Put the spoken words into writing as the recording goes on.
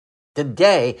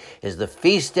Today is the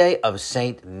feast day of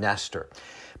Saint Nestor.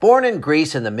 Born in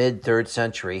Greece in the mid-3rd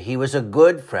century, he was a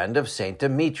good friend of Saint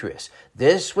Demetrius.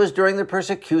 This was during the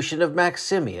persecution of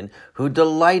Maximian, who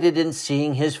delighted in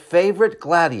seeing his favorite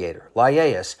gladiator,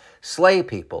 Laius, slay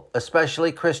people,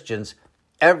 especially Christians,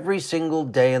 every single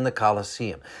day in the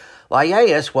Colosseum.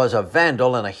 Laius was a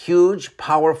Vandal and a huge,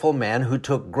 powerful man who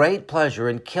took great pleasure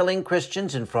in killing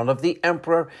Christians in front of the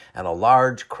emperor and a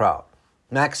large crowd.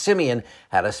 Maximian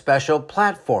had a special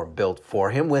platform built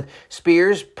for him with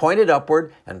spears pointed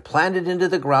upward and planted into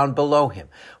the ground below him.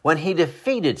 When he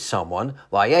defeated someone,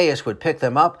 Laius would pick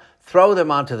them up, throw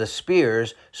them onto the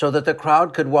spears so that the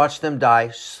crowd could watch them die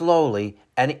slowly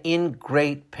and in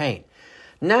great pain.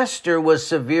 Nestor was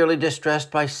severely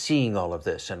distressed by seeing all of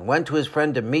this and went to his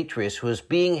friend Demetrius, who was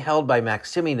being held by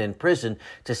Maximian in prison,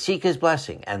 to seek his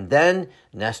blessing. And then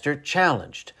Nestor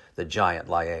challenged the giant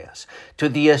Laius. To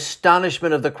the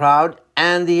astonishment of the crowd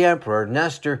and the emperor,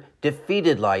 Nestor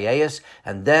defeated Laius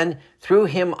and then threw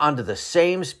him onto the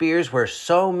same spears where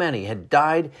so many had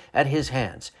died at his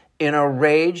hands. In a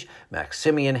rage,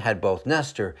 Maximian had both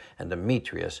Nestor and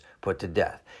Demetrius put to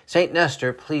death. Saint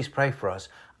Nestor, please pray for us.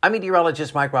 I'm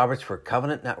meteorologist Mike Roberts for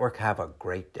Covenant Network. Have a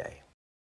great day.